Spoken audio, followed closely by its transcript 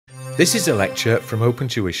This is a lecture from Open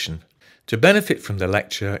Tuition. To benefit from the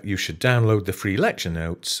lecture, you should download the free lecture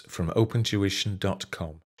notes from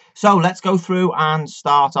opentuition.com. So let's go through and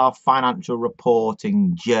start our financial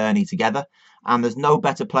reporting journey together. And there's no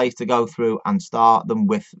better place to go through and start than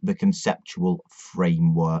with the conceptual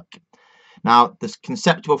framework. Now, this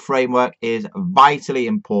conceptual framework is vitally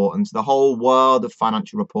important to the whole world of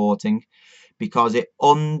financial reporting because it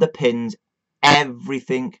underpins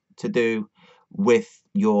everything to do with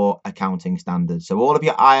your accounting standards. So all of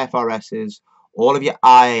your IFRSs, all of your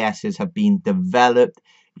IASs have been developed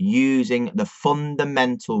using the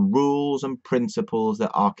fundamental rules and principles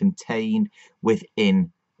that are contained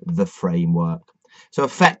within the framework. So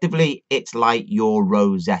effectively, it's like your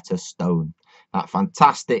Rosetta Stone, that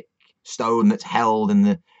fantastic stone that's held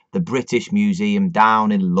in the British Museum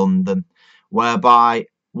down in London, whereby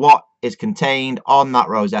what is contained on that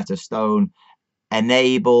Rosetta Stone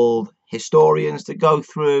enabled historians to go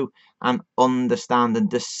through and understand and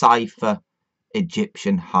decipher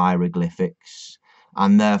Egyptian hieroglyphics.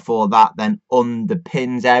 And therefore that then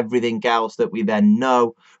underpins everything else that we then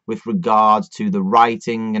know with regards to the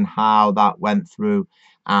writing and how that went through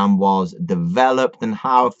and was developed and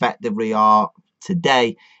how effectively are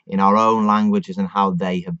today in our own languages and how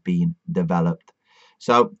they have been developed.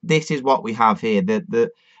 So this is what we have here.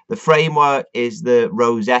 The framework is the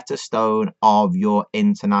Rosetta Stone of your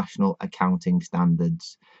international accounting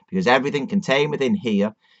standards, because everything contained within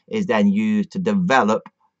here is then used to develop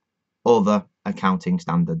other accounting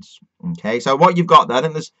standards. Okay, so what you've got there, I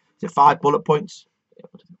think there's 5 bullet points.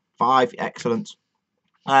 5, excellent.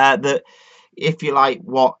 That, if you like,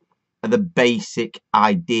 what are the basic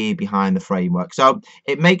idea behind the framework? So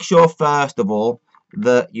it makes sure, first of all,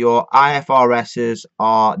 that your IFRSs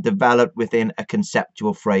are developed within a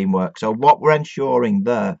conceptual framework. So what we're ensuring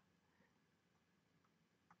there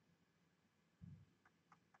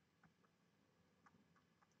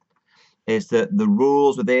is that the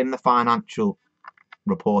rules within the financial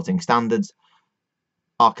reporting standards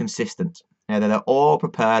are consistent. That they're all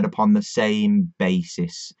prepared upon the same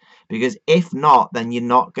basis, because if not, then you're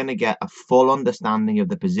not going to get a full understanding of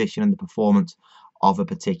the position and the performance of a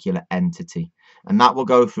particular entity, and that will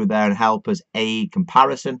go through there and help us aid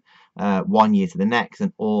comparison one year to the next,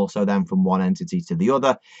 and also then from one entity to the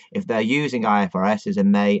other if they're using IFRSs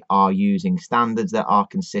and they are using standards that are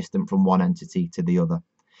consistent from one entity to the other.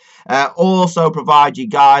 Also provide you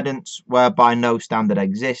guidance whereby no standard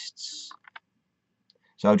exists.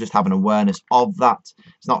 So just have an awareness of that.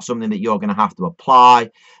 It's not something that you're going to have to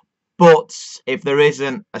apply. But if there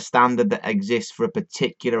isn't a standard that exists for a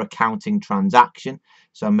particular accounting transaction,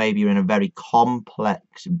 so maybe you're in a very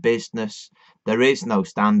complex business, there is no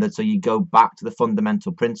standard. So you go back to the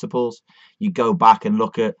fundamental principles. You go back and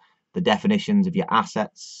look at the definitions of your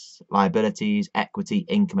assets, liabilities, equity,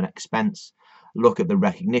 income and expense. Look at the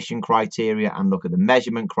recognition criteria and look at the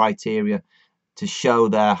measurement criteria to show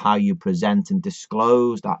there how you present and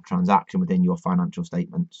disclose that transaction within your financial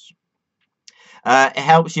statements. It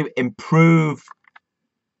helps you improve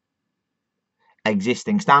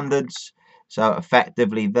existing standards. So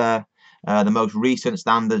effectively there, the most recent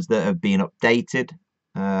standards that have been updated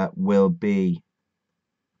will be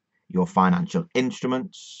your financial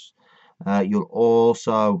instruments. You'll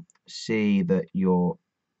also see that your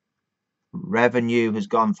revenue has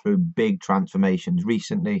gone through big transformations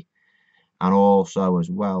recently, and also as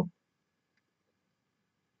well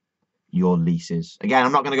your leases. Again,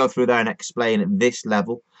 I'm not going to go through there and explain at this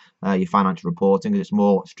level your financial reporting, because it's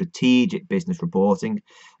more strategic business reporting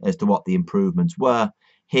as to what the improvements were.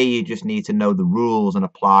 Here you just need to know the rules and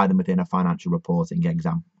apply them within a financial reporting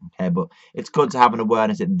exam. Okay, but it's good to have an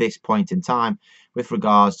awareness at this point in time with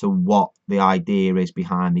regards to what the idea is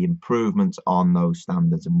behind the improvements on those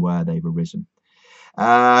standards and where they've arisen.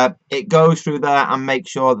 It goes through there and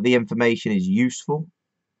makes sure that the information is useful.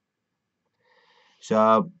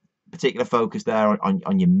 So particular focus there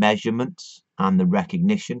on your measurements and the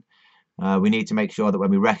recognition. We need to make sure that when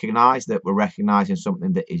we recognize that we're recognizing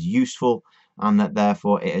something that is useful and that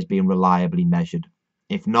therefore it has been reliably measured.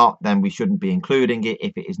 If not, then we shouldn't be including it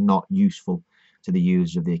if it is not useful to the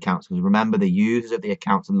users of the accounts, because remember, the users of the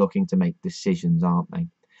accounts are looking to make decisions, aren't they?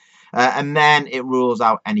 And then it rules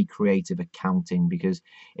out any creative accounting, because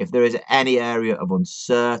if there is any area of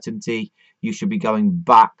uncertainty, you should be going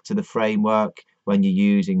back to the framework when you're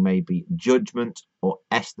using maybe judgment or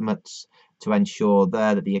estimates to ensure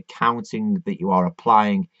there that the accounting that you are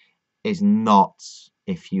applying is not,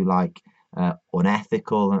 if you like,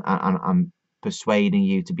 unethical and persuading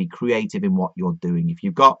you to be creative in what you're doing. If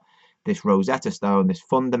you've got this Rosetta Stone, this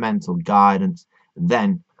fundamental guidance,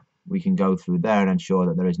 then we can go through there and ensure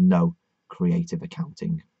that there is no creative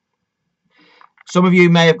accounting. Some of you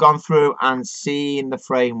may have gone through and seen the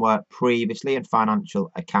framework previously in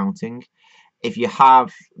financial accounting. If you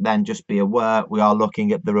have, then just be aware we are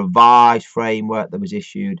looking at the revised framework that was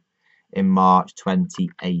issued in March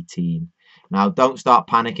 2018. Now, don't start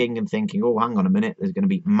panicking and thinking, oh, hang on a minute, there's going to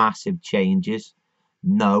be massive changes.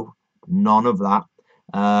 No, none of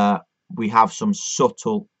that. We have some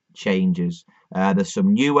subtle changes. There's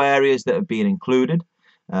some new areas that have been included,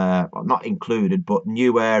 well, not included, but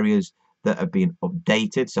new areas that have been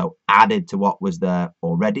updated, so added to what was there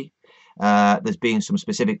already. There's been some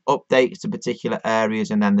specific updates to particular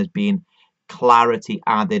areas, and then there's been clarity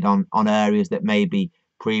added on areas that maybe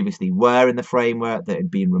previously were in the framework that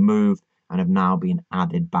had been removed and have now been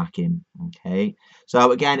added back in. Okay,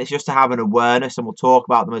 so again, it's just to have an awareness, and we'll talk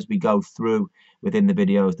about them as we go through within the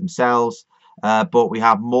videos themselves. But we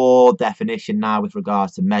have more definition now with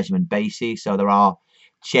regards to measurement bases, so there are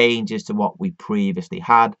changes to what we previously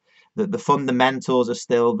had. The fundamentals are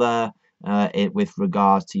still there with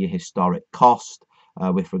regards to your historic cost,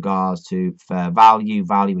 with regards to fair value,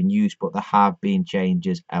 value in use, but there have been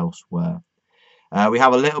changes elsewhere. We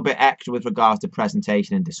have a little bit extra with regards to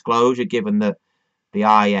presentation and disclosure, given that the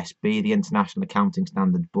IASB, the International Accounting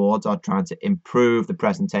Standards Boards, are trying to improve the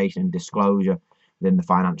presentation and disclosure within the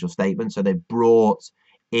financial statement. So they've brought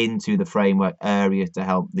into the framework areas to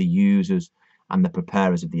help the users and the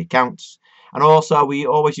preparers of the accounts. And also, we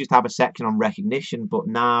always used to have a section on recognition, but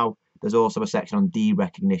now there's also a section on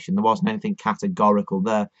derecognition. There wasn't anything categorical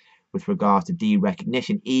there with regards to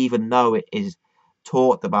derecognition, even though it is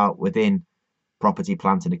talked about within property,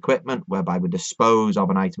 plant and equipment, whereby we dispose of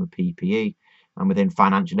an item of PPE, and within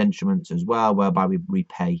financial instruments as well, whereby we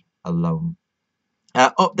repay a loan.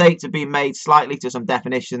 Updates have been made slightly to some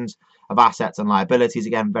definitions of assets and liabilities.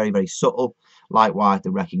 Again, very, very subtle. Likewise,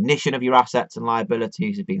 the recognition of your assets and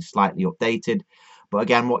liabilities has been slightly updated. But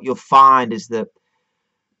again, what you'll find is that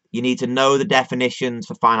you need to know the definitions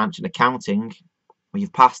for financial accounting. Well,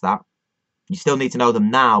 you've passed that. You still need to know them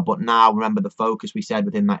now, but now remember the focus we said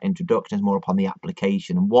within that introduction is more upon the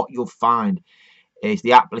application. And what you'll find is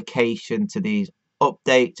the application to these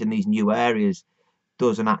updates and these new areas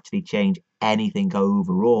doesn't actually change anything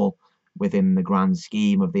overall within the grand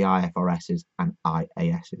scheme of the IFRSs and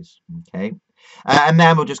IASs. Okay, and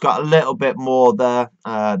then we've just got a little bit more there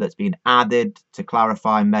that's been added to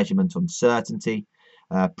clarify measurement uncertainty.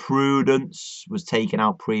 Prudence was taken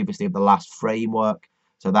out previously of the last framework,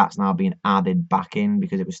 so that's now been added back in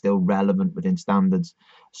because it was still relevant within standards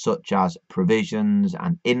such as provisions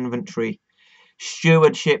and inventory.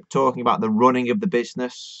 Stewardship, talking about the running of the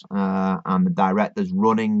business and the directors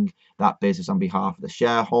running that business on behalf of the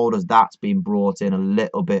shareholders. That's been brought in a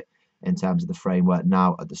little bit in terms of the framework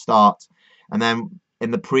now at the start. And then in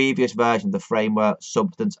the previous version of the framework,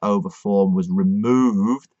 substance over form was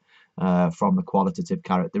removed from the qualitative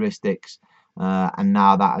characteristics, and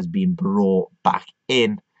now that has been brought back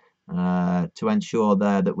in to ensure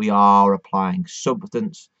there that we are applying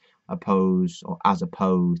substance as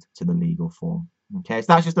opposed to the legal form. Okay, so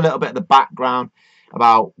that's just a little bit of the background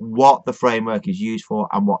about what the framework is used for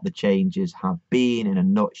and what the changes have been in a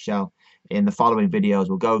nutshell. In the following videos,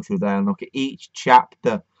 we'll go through there and look at each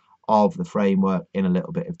chapter of the framework in a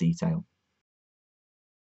little bit of detail.